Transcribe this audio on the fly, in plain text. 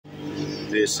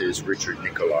This is Richard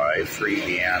Nikoley,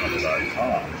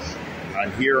 freetheanimal.com.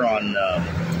 I'm here on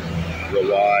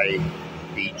Rawai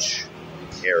Beach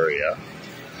area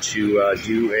to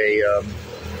do a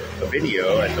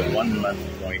video at the 1 month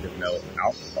point of no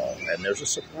alcohol. And there's a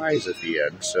surprise at the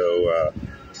end, so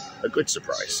a good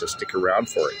surprise, so stick around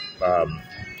for it.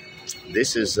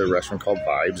 This is a restaurant called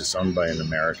Vibes. It's owned by an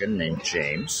American named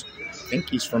James. I think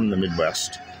he's from the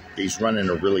Midwest. He's running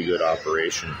a really good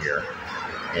operation here,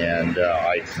 and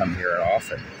I come here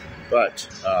often. But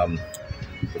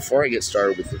before I get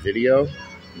started with the video,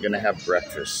 I'm gonna have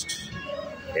breakfast,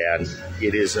 and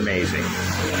it is amazing.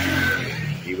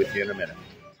 Be with you in a minute.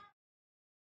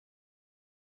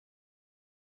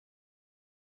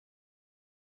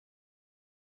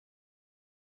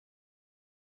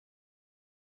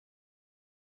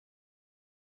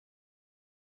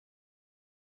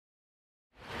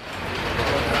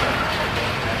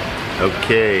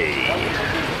 Okay,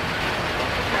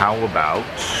 how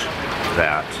about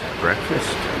that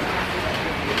breakfast?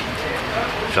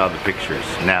 Saw the pictures.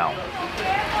 Now,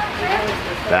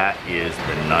 that is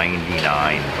the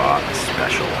 99 baht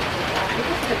special.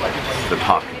 It's the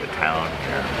talk of the town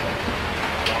here.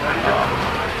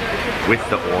 With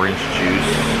the orange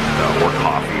juice or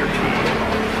coffee or tea,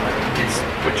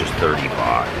 which is 30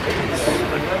 baht. It's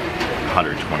like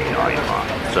 129 baht.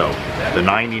 So the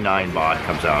 99 baht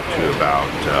comes out to about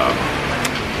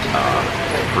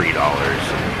 $3.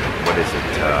 What is it?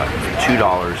 $2.60.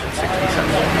 $2.60.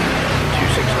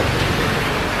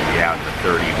 Yeah, the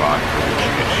 30 baht for the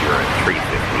juice, you're at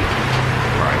 $3.50.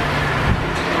 Right.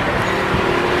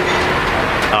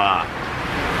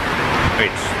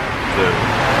 It's the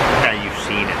you've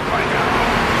seen it by now.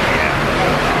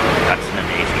 Yeah, that's an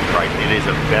amazing price. It is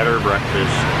a better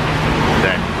breakfast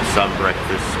than some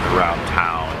breakfasts around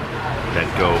town that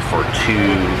go for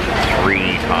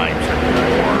 2-3 times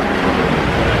more.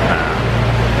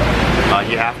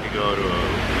 You have to go to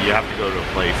a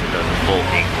place that does full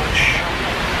English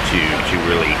to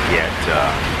really get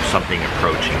something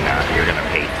approaching that. You're going to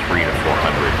pay 300 to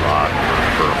 400 baht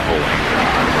for a full English.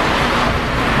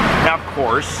 Now, of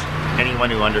course,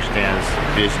 anyone who understands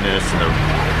business and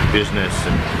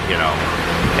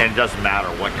and it doesn't matter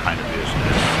what kind of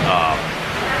business.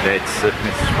 It's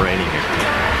raining here.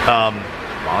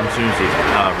 Monsoon season,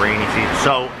 rainy season.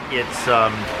 So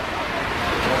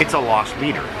it's a lost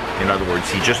leader. In other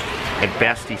words, at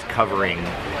best he's covering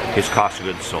his cost of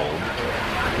goods sold,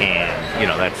 and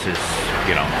that's his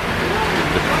the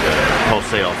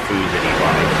wholesale food that he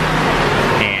buys,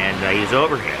 and he's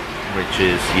overhead, which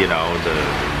is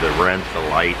the rent, the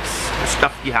lights, the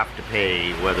stuff you have to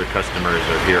pay whether customers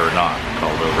are here or not,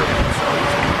 called overhead. So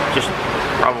he's just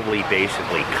probably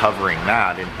basically covering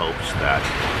that in hopes that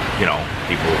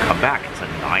people will come back. It's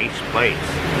a nice place,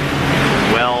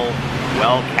 well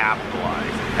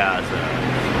capitalized. It has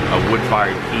a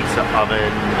wood-fired pizza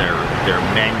oven. Their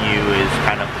menu is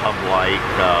kind of pub-like.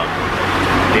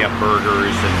 They have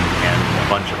burgers and a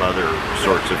bunch of other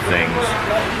sorts of things.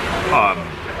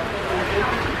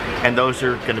 And those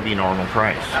are going to be normal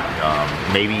price,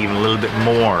 maybe even a little bit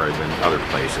more than other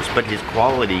places. But his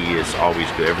quality is always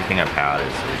good. Everything I've had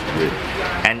is good.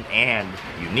 And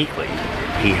uniquely,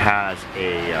 he has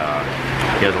a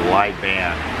live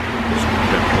band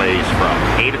that plays from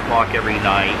 8 o'clock every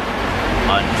night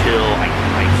until I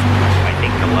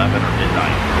think 11 or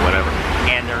midnight or whatever.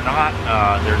 And they're not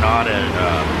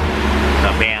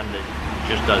a band that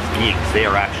just does gigs. They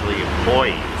are actually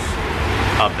employees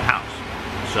of the house.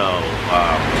 So,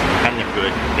 and they're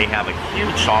good. They have a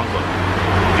huge songbook,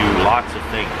 do lots of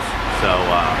things. So,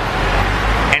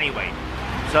 anyway,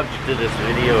 subject to this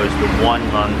video is the 1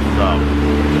 month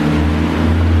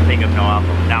thing of no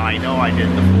alcohol. Now, I know I did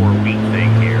the 4-week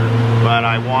thing here, but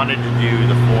I wanted to do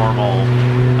the formal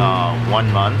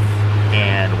 1 month,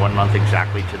 and 1 month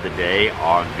exactly to the day,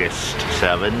 August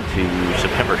 7 to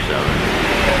September 7.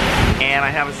 And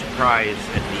I have a surprise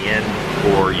at the end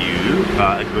for you,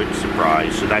 a good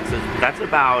surprise. So that's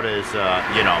about as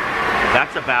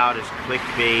that's about as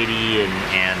clickbaity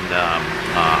and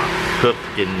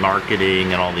hooked in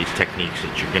marketing and all these techniques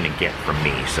that you're going to get from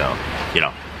me. So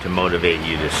to motivate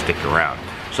you to stick around.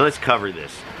 So let's cover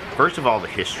this. First of all, the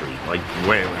history. Like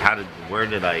where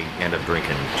did I end up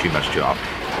drinking too much too often?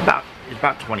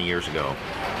 About 20 years ago,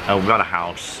 we bought a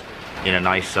house in a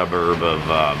nice suburb of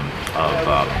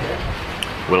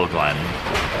Will Glen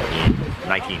in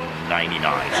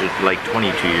 1999, so it's like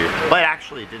 22 years. But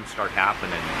actually, it didn't start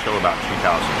happening until about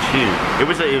 2002. It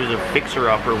was a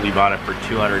fixer-upper. We bought it for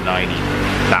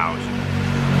 $290,000.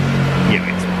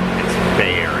 It's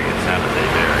Bay Area, San Jose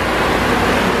Bay Area,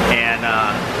 and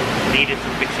needed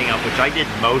some fixing up, which I did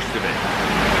most of it.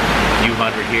 A few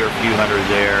hundred here, a few hundred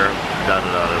there,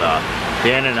 da-da-da-da-da.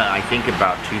 Then in, I think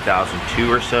about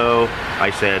 2002 or so,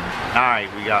 I said, all right,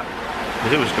 we got,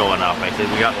 because it was going up, I said,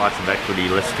 we got lots of equity,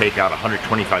 let's take out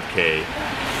 125K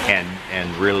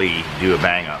and really do a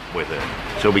bang up with it.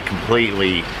 So we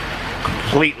completely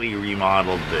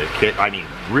remodeled the kit. I mean,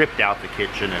 ripped out the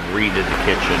kitchen and redid the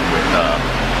kitchen with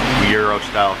Euro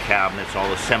style cabinets, all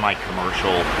the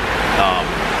semi-commercial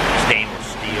stainless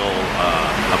steel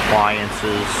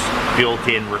appliances,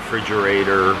 built-in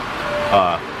refrigerator.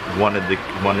 One of the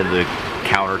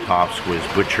countertops was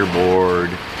butcher board,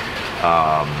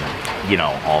 you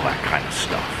know, all that kind of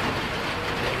stuff.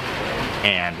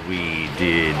 And we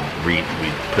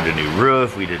put a new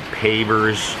roof, we did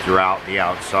pavers throughout the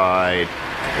outside,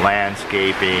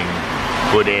 landscaping,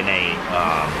 put in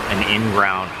an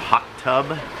in-ground hot tub,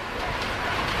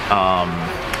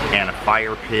 and a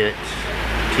fire pit,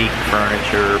 teak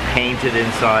furniture, painted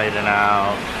inside and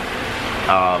out.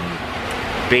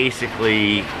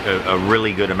 Basically a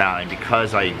really good amount, and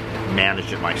because I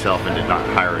managed it myself and did not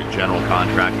hire a general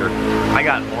contractor, I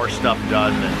got more stuff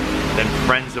done than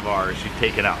friends of ours who'd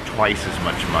taken out twice as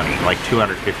much money, like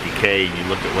 250K, and you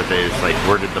look at what they, it's like,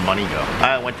 where did the money go?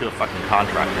 I went to a fucking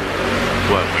contractor.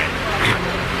 What went?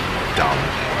 Dumb.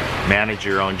 Manage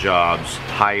your own jobs,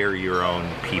 hire your own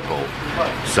people,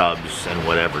 subs and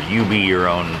whatever. You be your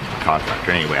own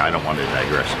contractor. Anyway, I don't want to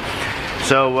digress.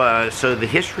 So, so the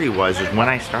history was when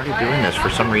I started doing this, for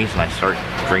some reason I started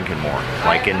drinking more,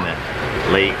 like in the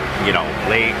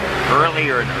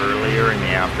earlier and earlier in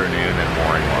the afternoon, and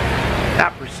more and more.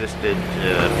 That persisted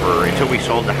until we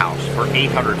sold the house for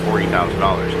 $840,000.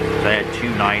 So I had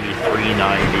 $290,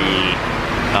 $390,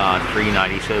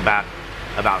 $390. So about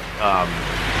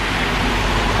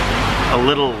a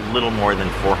little more than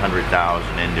 $400,000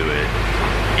 into it,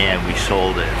 and we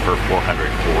sold it for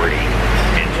 $440,000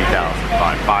 in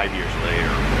 2005. 5 years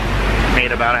later,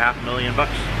 made about $500,000.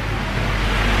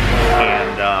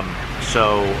 And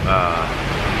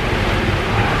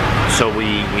so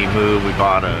we moved. We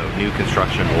bought a new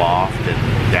construction loft in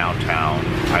downtown.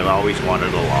 I always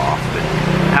wanted a loft, and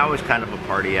that was kind of a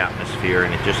party atmosphere.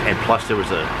 And plus there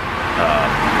was a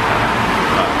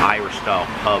Irish style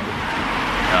pub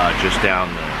just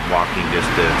down the walking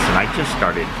distance, and I just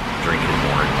started drinking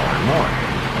more and more and more.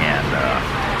 And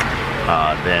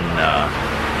then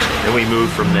we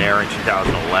moved from there in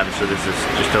 2011, so this is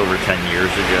just over 10 years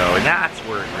ago, and that's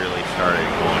where it really started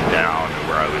going down,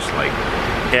 where I was like,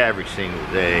 every single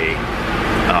day,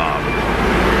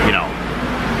 you know,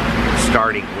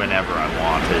 starting whenever I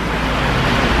wanted.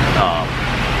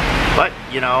 But,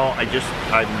 you know,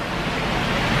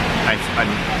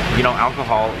 you know,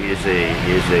 alcohol is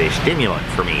a stimulant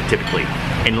for me, typically,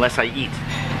 unless I eat.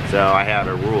 So I had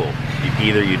a rule: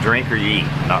 either you drink or you eat,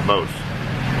 not both.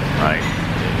 Right?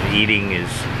 Eating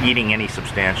any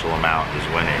substantial amount is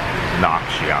when it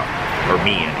knocks you out, or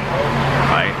me anyway.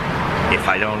 Right? If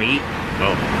I don't eat,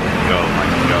 oh, I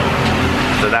can go.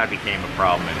 So that became a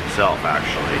problem in itself,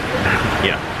 actually.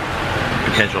 You know,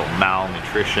 potential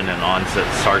malnutrition and onset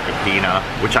sarcopenia,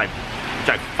 which I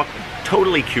fucking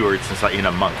totally cured in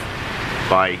a month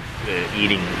by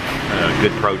eating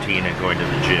good protein and going to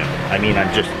the gym. I mean,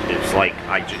 it's like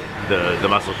the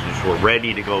muscles just were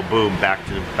ready to go, boom, back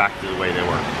to the way they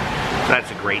were. So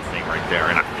that's a great thing right there,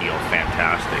 and I feel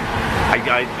fantastic.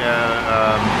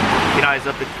 You know, I was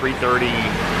up at 3:30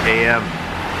 a.m.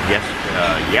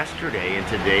 Yesterday, and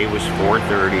today was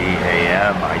 4:30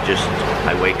 a.m.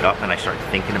 I wake up and I start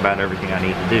thinking about everything I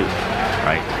need to do.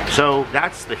 Right. So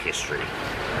that's the history.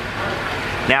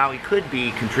 Now, it could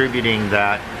be contributing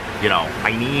that, you know,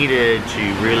 I needed to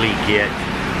really get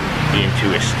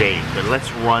into a state, but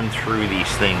let's run through these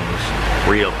things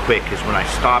real quick, because when I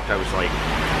stopped, I was like,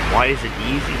 why is it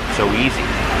easy? So easy.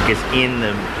 Because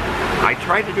I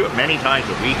tried to do it many times,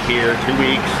 a week here, 2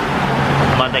 weeks,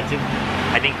 Monday,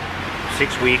 I think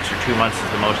 6 weeks or 2 months is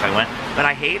the most I went, but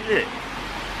I hated it.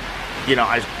 You know,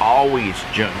 I was always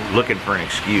looking for an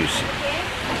excuse.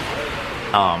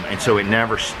 And so it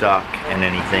never stuck in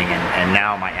anything, and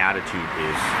now my attitude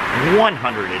is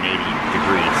 180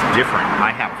 degrees different.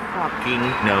 I have fucking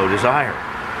no desire.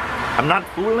 I'm not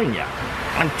fooling you.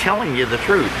 I'm telling you the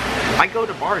truth. I go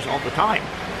to bars all the time.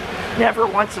 Never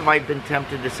once have I been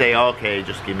tempted to say, okay,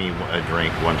 just give me a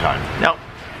drink one time. Nope.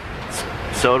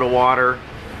 Soda water.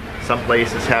 Some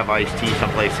places have iced tea,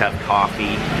 some places have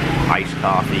coffee, iced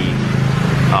coffee.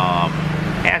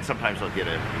 And sometimes I'll get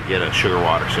a sugar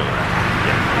water soda.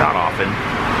 Yeah, not often.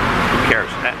 Who cares?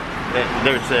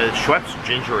 There's a Schweppes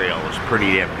ginger ale is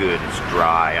pretty damn good. It's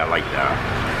dry. I like that.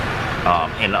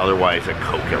 And otherwise a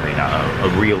Coke every now, a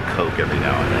real Coke every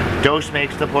now and then. Dose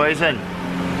makes the poison.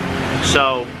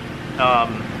 So,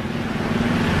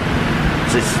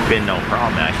 this has been no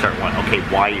problem. And I started wondering, okay,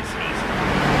 why is sneezing?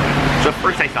 So at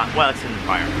first I thought, well, it's an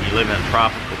environment. You live in a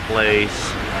tropical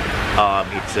place.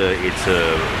 It's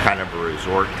a kind of a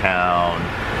resort town.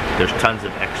 There's tons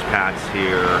of expats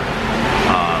here,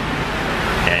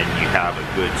 and you have a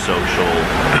good social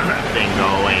thing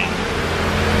going.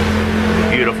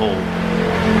 Beautiful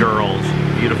girls,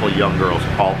 beautiful young girls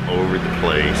all over the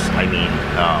place. I mean,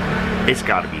 it's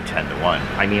got to be 10 to 1.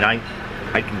 I mean, I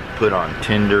can put on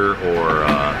Tinder or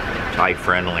Thai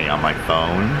Friendly on my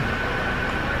phone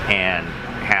and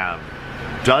have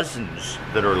dozens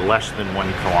that are less than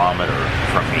 1 kilometer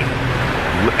from me,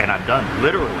 and I'm done.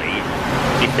 Literally,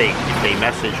 if they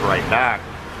message right back,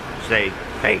 say,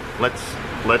 hey, let's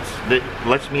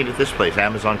meet at this place,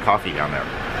 Amazon Coffee down there.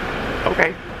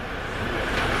 Okay.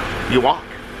 You walk.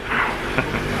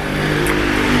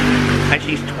 And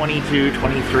she's 22,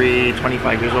 23,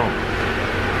 25 years old.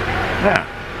 Yeah.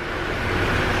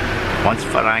 Once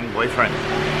Farang boyfriend.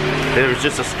 There was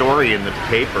just a story in the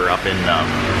paper up in,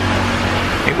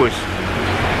 it was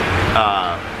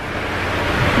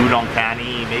Udon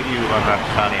Thani, maybe Udon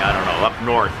Thani, I don't know, up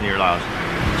north near Laos.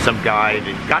 Some guy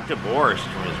that got divorced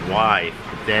from his wife,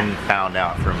 but then found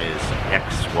out from his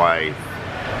ex-wife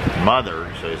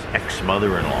mother, so his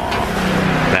ex-mother-in-law,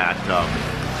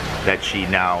 that she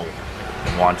now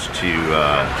wants to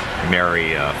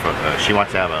marry. She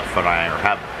wants to have a farang, or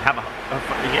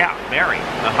marry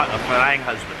a farang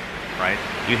husband, right?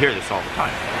 You hear this all the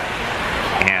time.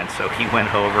 And so he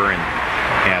went over and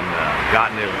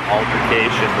got into an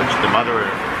altercation, which the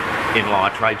mother-in-law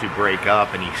tried to break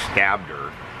up, and he stabbed her.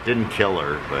 Didn't kill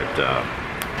her, but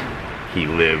he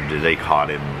lived. They caught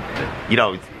him. You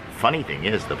know. Funny thing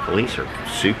is, the police are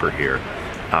super here.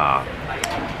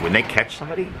 When they catch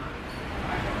somebody,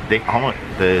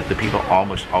 the people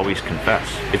almost always confess.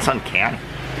 It's uncanny.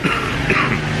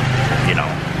 You know,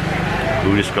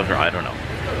 who just goes there? I don't know.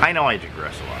 I know I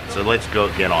digress a lot, so let's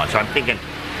get on. So I'm thinking,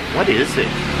 what is it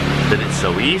that it's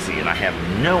so easy, and I have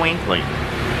no inkling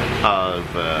of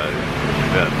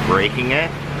breaking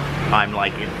it. I'm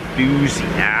like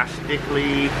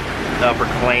enthusiastically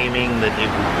proclaiming that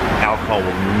alcohol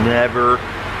will never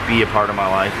be a part of my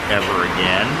life ever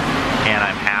again, and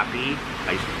I'm happy.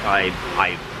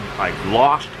 I've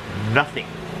lost nothing,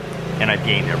 and I've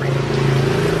gained everything.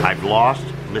 I've lost,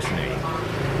 listen to me,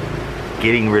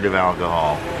 getting rid of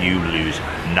alcohol, you lose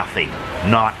nothing.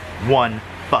 Not one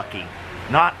fucking,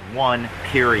 not one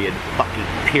period, fucking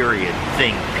period,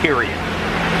 thing, period.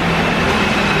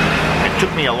 It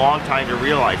took me a long time to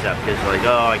realize that, because like,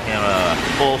 oh, I can't,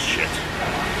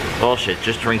 bullshit,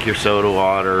 just drink your soda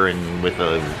water and with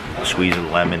a squeeze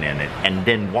of lemon in it, and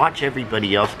then watch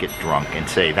everybody else get drunk and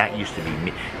say, that used to be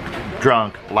me.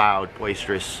 Drunk, loud,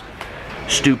 boisterous,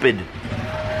 stupid,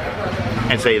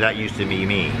 and say, that used to be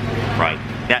me, right?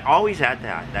 That always add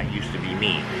that used to be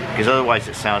me, because otherwise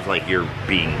it sounds like you're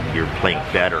playing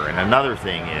better. And another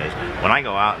thing is, when I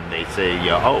go out and they say,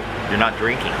 oh, you're not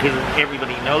drinking, because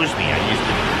everybody knows me. I used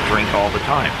to drink all the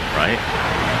time, right?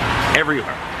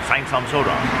 Everywhere. Sang some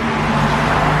soda.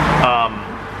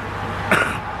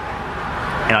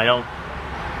 And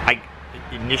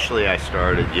initially I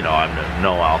started, I'm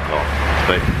no alcohol,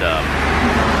 but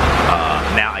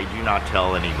now I do not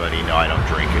tell anybody, no, I don't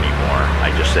drink anymore.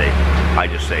 I just say,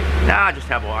 nah, just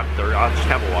have water. I'll just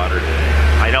have a water today.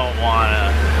 I don't want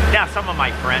to. Now, some of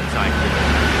my friends I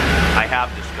have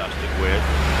discussed it with.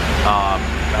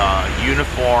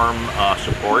 Uniform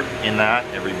support in that.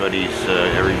 Everybody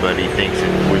thinks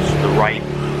it was the right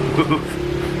move.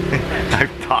 I'm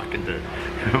talking to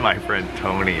my friend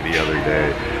Tony the other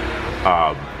day.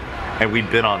 And we'd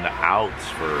been on the outs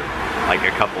for like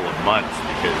a couple of months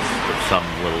because of some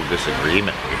little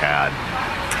disagreement we had.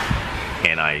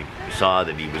 And I saw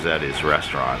that he was at his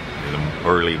restaurant in the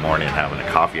early morning having a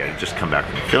coffee. I had just come back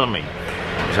from filming.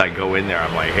 So I go in there,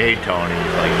 I'm like, hey Tony.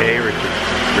 He's like, hey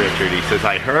Richard. He says,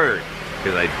 I heard,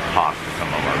 because I talked to some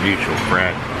of our mutual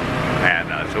friends. And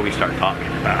so we start talking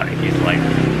about it. He's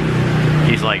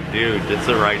like, dude, it's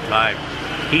the right time.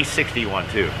 He's 61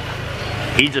 too.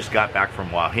 He just got back from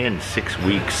Wahin, 6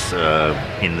 weeks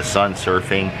in the sun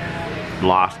surfing,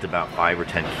 lost about 5 or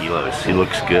 10 kilos. He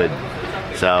looks good.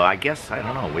 So I guess, I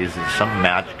don't know, is there something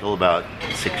magical about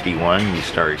 61? You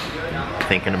start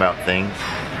thinking about things.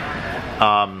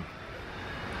 And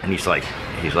he's like,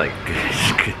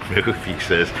 good move.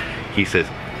 He says,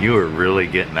 you are really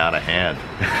getting out of hand,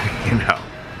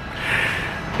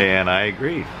 And I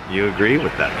agree. You agree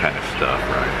with that kind of stuff,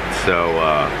 right? So,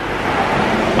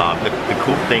 The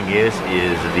cool thing is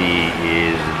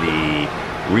the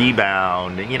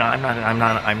rebound. You know, I'm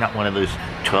not one of those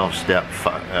 12-step.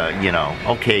 You know,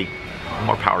 okay,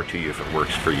 more power to you if it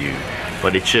works for you,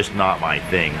 but it's just not my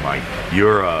thing. Like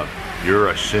you're a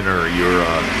sinner. You're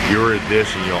a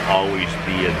this, and you'll always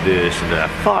be a this and that.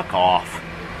 Fuck off.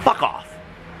 Fuck off.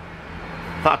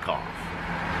 Fuck off.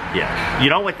 Yeah. You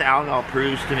know what the alcohol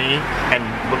proves to me? And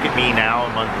look at me now, a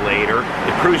month later.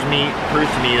 It proves to me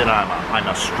that I'm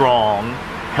a strong,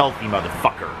 healthy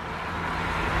motherfucker.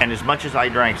 And as much as I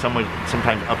drank,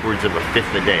 sometimes upwards of a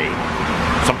fifth a day,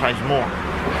 sometimes more.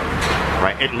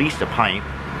 Right? At least a pint.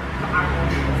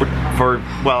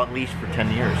 Well, at least for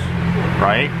 10 years.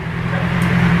 Right?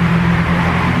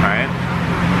 Right?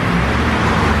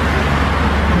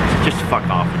 So just fuck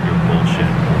off with your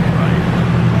bullshit. Right?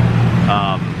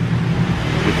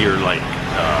 With your like,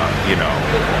 you know,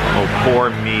 oh poor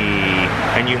me,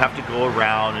 and you have to go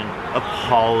around and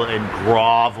apologize and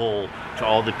grovel to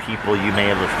all the people you may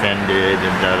have offended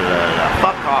and da da da da.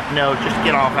 Fuck off! No, just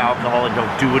get off alcohol and don't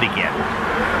do it again.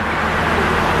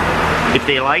 If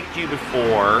they liked you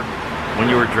before when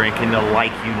you were drinking, they'll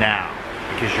like you now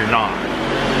because you're not.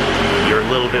 You're a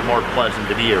little bit more pleasant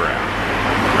to be around,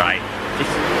 right? Just,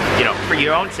 you know, for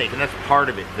your own sake, and that's part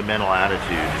of it, the mental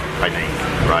attitude, I think,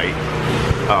 right?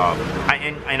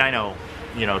 And I know,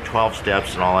 you know, 12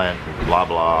 steps and all that, blah,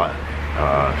 blah,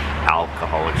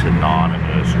 Alcoholics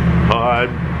Anonymous,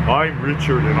 I'm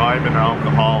Richard and I'm an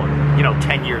alcoholic, you know,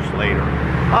 10 years later.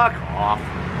 Fuck off.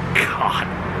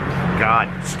 God,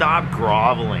 stop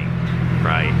groveling,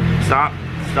 right? Stop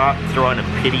throwing a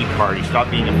pity party, stop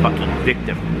being a fucking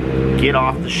victim. Get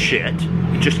off the shit,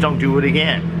 just don't do it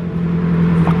again.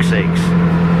 Fuck's sakes.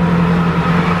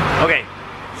 Okay,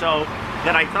 so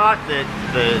then I thought that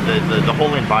the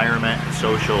whole environment and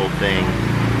social thing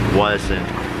wasn't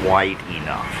quite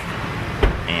enough.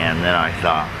 And then I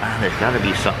thought, there's got to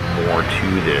be something more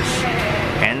to this.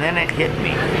 And then it hit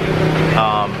me.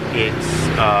 It's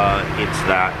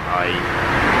that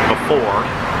before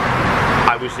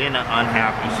I was in an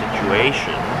unhappy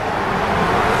situation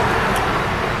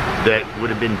that would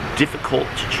have been difficult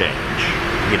to change.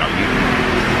 You know,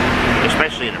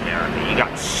 especially in America, you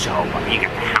got so much. You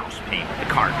got the house payment, the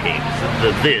car payments,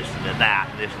 the this and the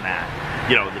that, this and that.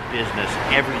 You know, the business,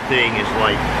 everything is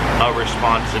like a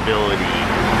responsibility.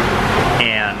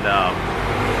 And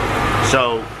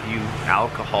so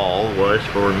alcohol was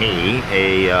for me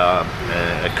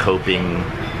a coping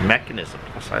mechanism.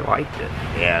 Plus, I liked it,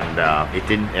 and it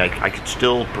didn't. I could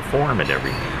still perform at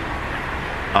everything.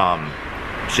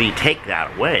 So you take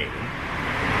that away,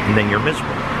 and then you're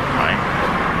miserable,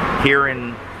 right? Here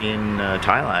in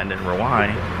Thailand and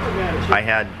Rawai, I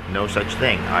had no such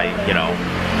thing.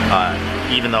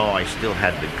 Even though I still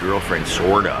had the girlfriend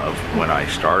sort of when I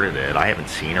started it, I haven't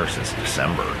seen her since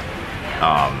December.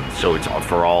 So it's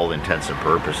for all intents and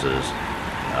purposes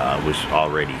was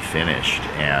already finished,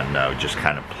 and just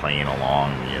kind of playing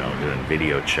along, you know, doing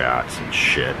video chats and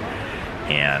shit.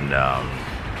 And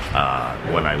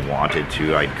when I wanted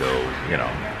to, I'd go, you know,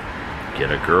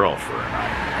 get a girl for a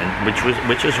night, and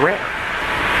which is rare.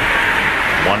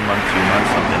 1 month, 2 months,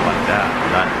 something like that.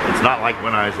 It's not like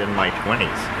when I was in my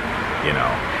 20s, you know.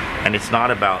 And it's not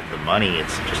about the money.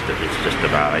 It's just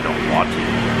about I don't want to.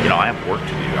 You know, I have work to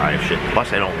do. I have shit.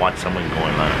 Plus, I don't want someone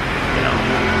going on. You know,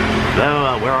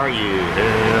 where are you?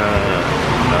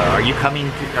 Are you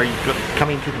coming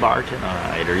to the bar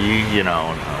tonight? Are you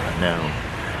know? No.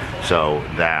 So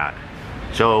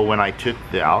when I took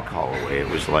the alcohol away, it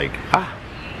was like,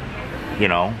 you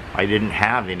know, I didn't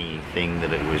have anything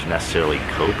that it was necessarily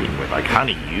coping with. I kind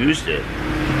of used it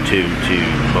to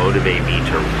motivate me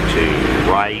to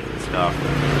write stuff,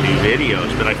 do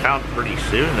videos, but I found pretty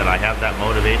soon that I have that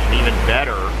motivation even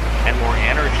better and more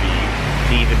energy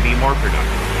to even be more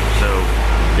productive. So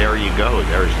there you go,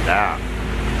 there's that.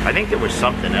 I think there was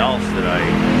something else that I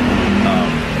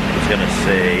was gonna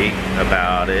say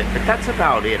about it, but that's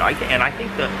about it. I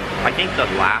think the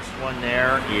last one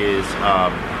there is,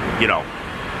 you know,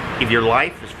 if your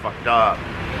life is fucked up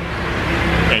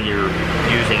and you're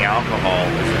using alcohol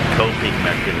as a coping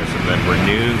mechanism, then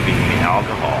removing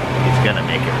alcohol is gonna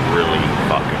make it really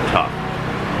fucking tough.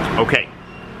 Okay,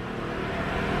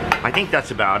 I think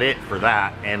that's about it for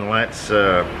that, and let's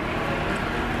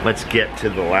get to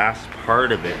the last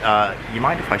part of it. You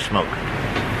mind if I smoke?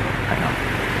 Hang on.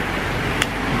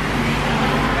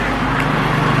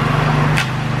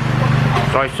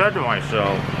 So I said to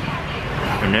myself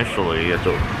initially,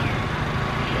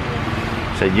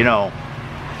 said, you know,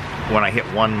 when I hit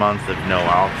 1 month of no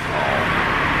alcohol,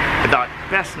 I thought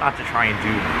best not to try and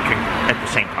do at the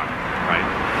same time, right?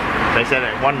 So I said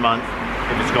at 1 month,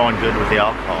 if it's going good with the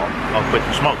alcohol, I'll quit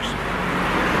the smokes.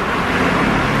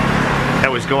 That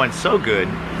was going so good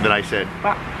that I said,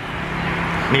 well,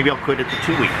 maybe I'll quit at the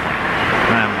 2-week point.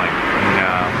 And I'm like,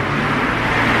 no.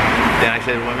 Then I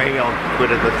said, well, maybe I'll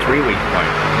quit at the 3-week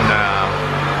point. No.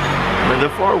 Or the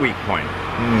 4-week point.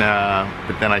 No.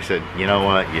 But then I said, you know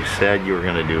what? You said you were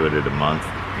going to do it at a month.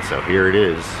 So here it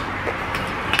is.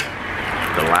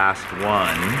 The last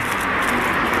one.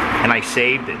 And I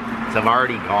saved it. So I've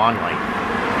already gone like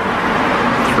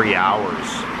 3 hours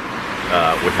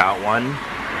without one.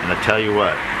 And I tell you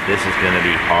what, this is going to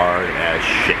be hard as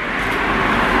shit.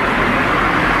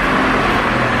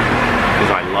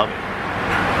 Because I love it.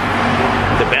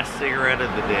 The best cigarette of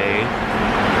the day,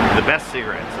 the best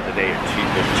cigarettes of the day are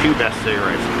there's two best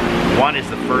cigarettes. One is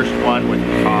the first one with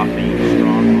coffee,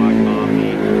 strong black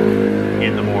coffee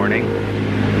in the morning.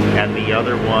 And the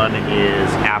other one is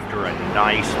after a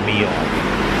nice meal,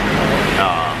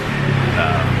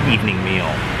 evening meal,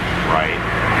 right?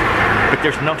 But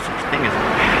there's no such thing as a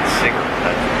bad cigarette,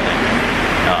 that's the thing.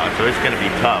 So it's going to be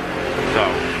tough. So,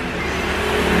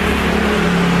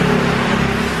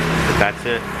 but that's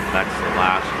it. That's the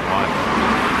last one.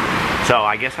 So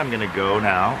I guess I'm going to go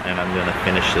now, and I'm going to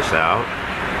finish this out.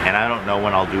 And I don't know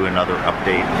when I'll do another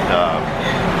update.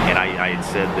 And I had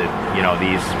said that, you know,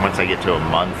 these, once I get to a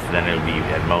month, then it'll be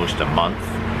at most a month.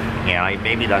 And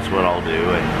maybe that's what I'll do.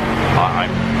 And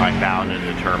I'm bound and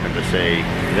determined to say,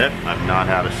 yep, I've not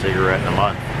had a cigarette in a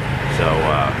month. So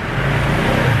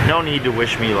no need to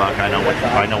wish me luck. I know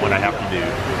what I have to do.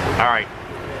 All right.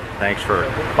 Thanks for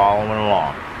following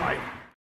along. Bye.